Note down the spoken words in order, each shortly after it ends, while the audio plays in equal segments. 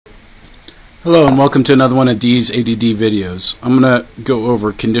Hello and welcome to another one of D's ADD videos. I'm going to go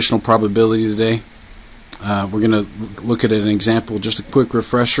over conditional probability today. We're going to look at an example, just a quick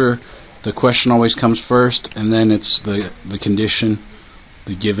refresher. The question always comes first, and then it's the condition,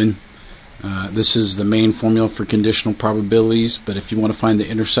 the given. This is the main formula for conditional probabilities, but if you want to find the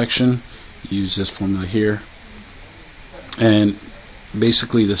intersection, use this formula here. And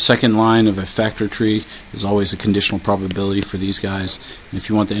basically the second line of a factor tree is always a conditional probability for these guys. And if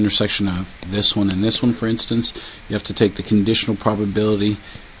you want the intersection of this one and this one, for instance, you have to take the conditional probability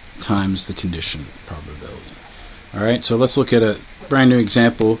times the condition probability. Alright, so let's look at a brand new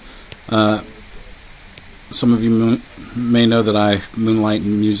example. Some of you may know that I moonlight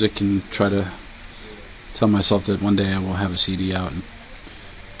in music and try to tell myself that one day I will have a CD out.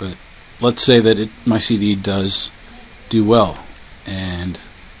 But let's say that my CD does do well, and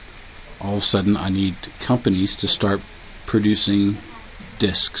all of a sudden I need companies to start producing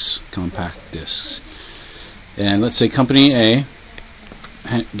discs, compact discs. And let's say company A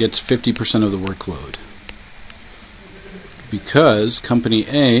gets 50% of the workload, because company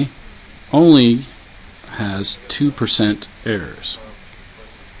A only has 2% errors,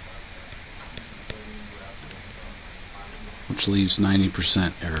 which leaves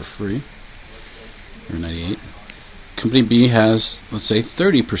 90% error free, or 98. Company B has, let's say,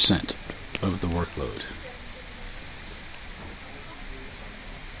 30% of the workload,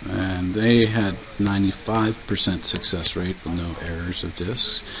 and they had 95% success rate with no errors of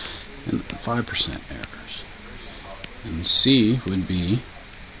disks and 5% errors. And C would be,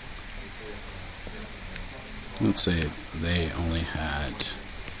 let's say they only had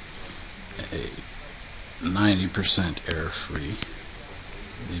a 90% error free,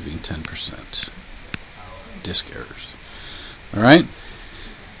 leaving 10% disk errors. Alright,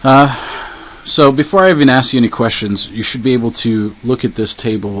 so before I even ask you any questions, you should be able to look at this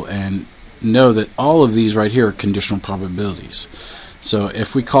table and know that all of these right here are conditional probabilities. So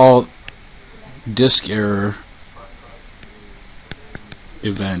if we call disk error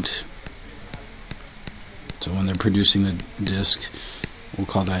event, so when they're producing the disk, we'll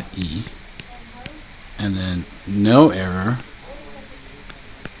call that E, and then no error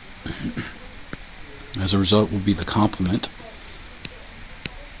as a result will be the complement.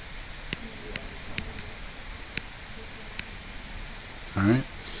 Alright,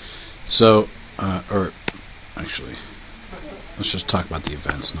 so, or actually, let's just talk about the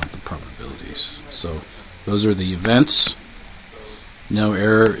events, not the probabilities. So, those are the events. No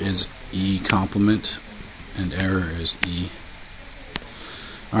error is E complement, and error is E.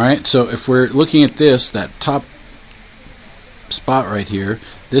 Alright, so if we're looking at this, that top spot right here,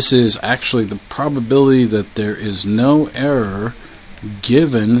 this is actually the probability that there is no error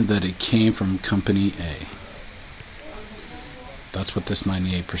given that it came from company A. That's what this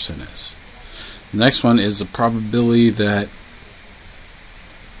 98% is. The next one is the probability that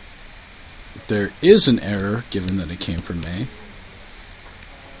there is an error given that it came from A.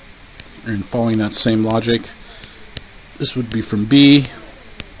 And following that same logic, this would be from B,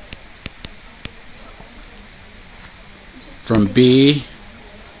 from B,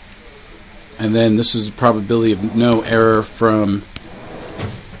 and then this is the probability of no error from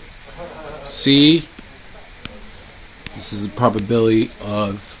C. This is the probability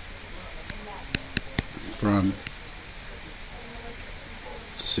of from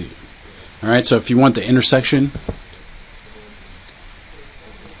C. Alright, so if you want the intersection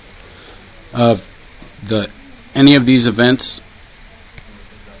of any of these events,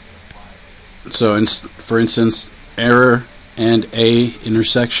 so for instance, error and A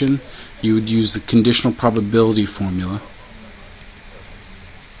intersection, you would use the conditional probability formula.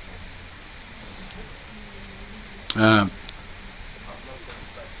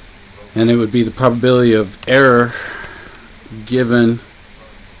 And it would be the probability of error given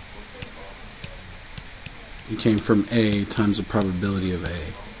it came from A times the probability of A.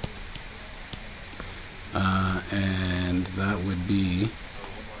 And that would be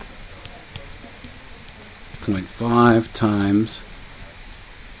 0.5 times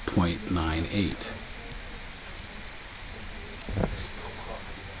 0.98.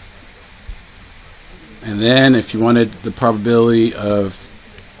 And then if you wanted the probability of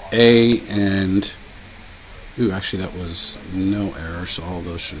A and, actually that was no error, so all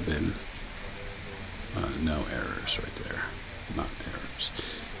those should have been no errors right there, not errors.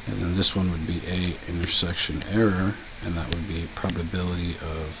 And then this one would be A intersection error, and that would be probability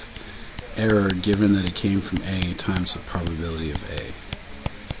of error given that it came from A times the probability of A.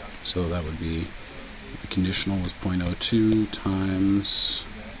 So that would be, the conditional was 0.02 times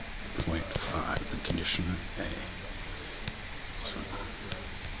 0.5, the condition A. So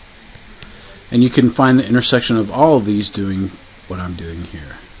And you can find the intersection of all of these doing what I'm doing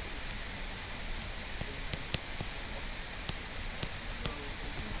here.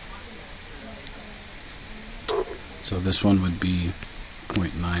 So this one would be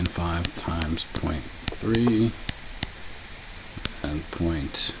 0.95 times 0.3 and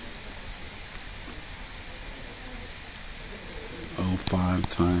 0.05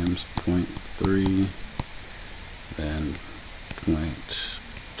 times 0.3, then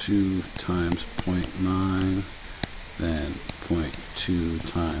 0.2 times 0.9, then 0.2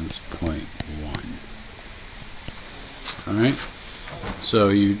 times 0.1. Alright, so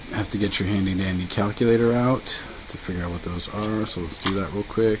you have to get your handy dandy calculator out to figure out what those are, so let's do that real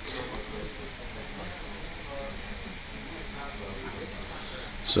quick.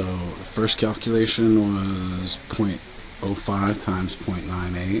 So the first calculation was 0.05 times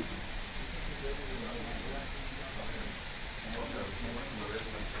 0.98.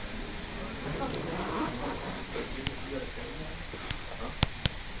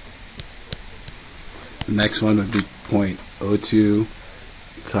 The next one would be 0.02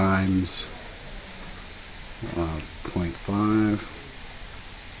 times 0.5.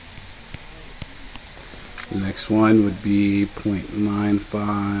 The next one would be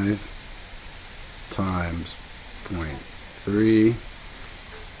 0.95 times 0.3.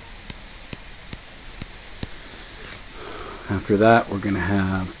 After that, we're going to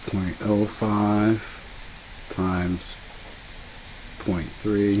have 0.05 times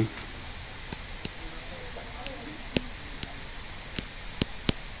 0.3.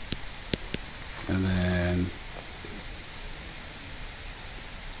 And then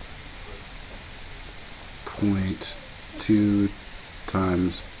 0.2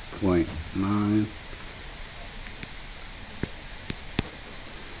 times 0.9,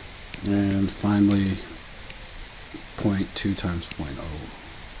 and finally 0.2 times 0.0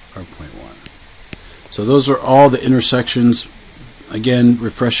 or 0.1. So those are all the intersections. Again,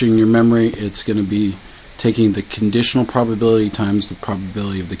 refreshing your memory, it's going to be taking the conditional probability times the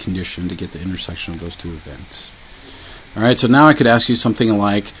probability of the condition to get the intersection of those two events. Alright, so now I could ask you something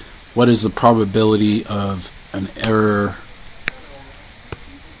like, what is the probability of an error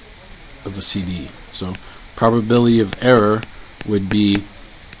of a CD? So probability of error would be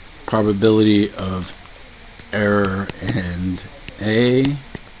probability of error and A,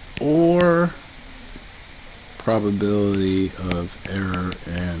 or probability of error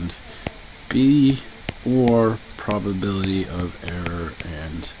and B, or probability of error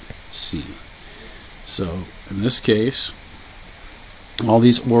and C. So in this case, all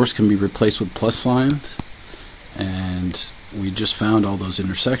these ors can be replaced with plus signs, and we just found all those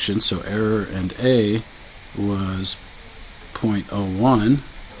intersections. So error and A was 0.01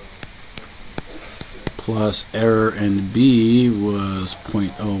 plus error and B was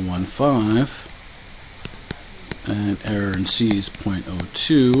 0.015, and error in C is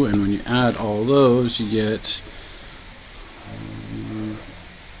 0.02, and when you add all those, you get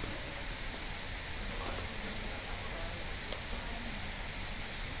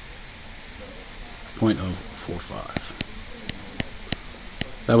 0.045.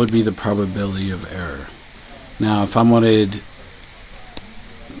 That would be the probability of error. Now, if I wanted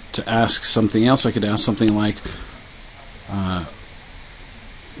to ask something else, I could ask something like,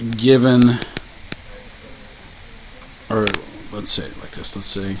 given, or let's say it like this, let's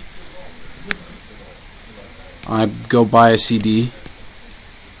say I go buy a CD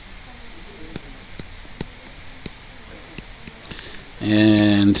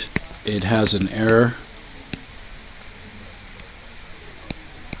and it has an error.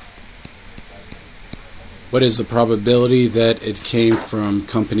 What is the probability that it came from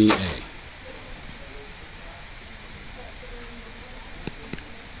company A?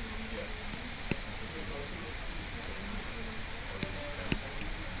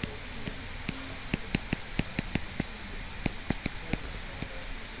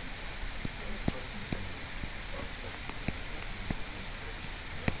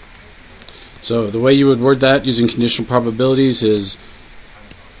 So the way you would word that using conditional probabilities is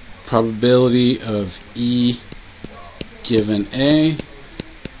probability of E given A,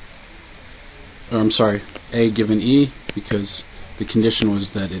 or I'm sorry, A given E, because the condition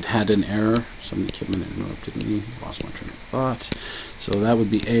was that it had an error. Somebody came in and interrupted me, lost my train of thought. So that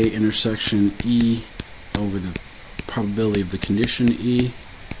would be A intersection E over the probability of the condition E,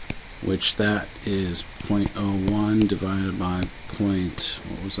 which that is 0.01 divided by what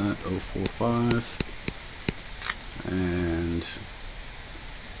was that, 0.045, and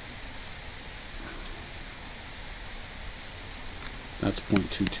that's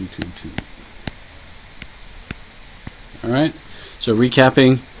 0.2222. Alright, so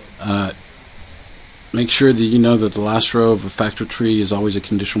recapping, make sure that you know that the last row of a factor tree is always a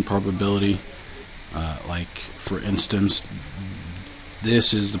conditional probability. Like for instance,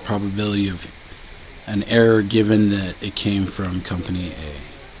 this is the probability of an error given that it came from company A.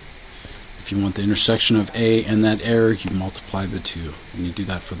 If you want the intersection of A and that error, you multiply the two, and you do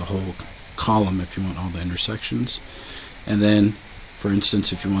that for the whole column if you want all the intersections. And then, for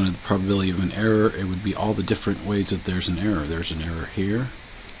instance, if you wanted the probability of an error, it would be all the different ways that there's an error. There's an error here,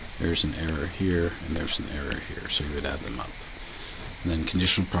 there's an error here, and there's an error here, so you would add them up. And then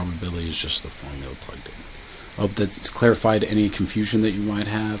conditional probability is just the formula plugged in. I hope that's clarified any confusion that you might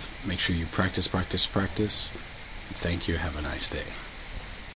have. Make sure you practice, practice, practice. Thank you. Have a nice day.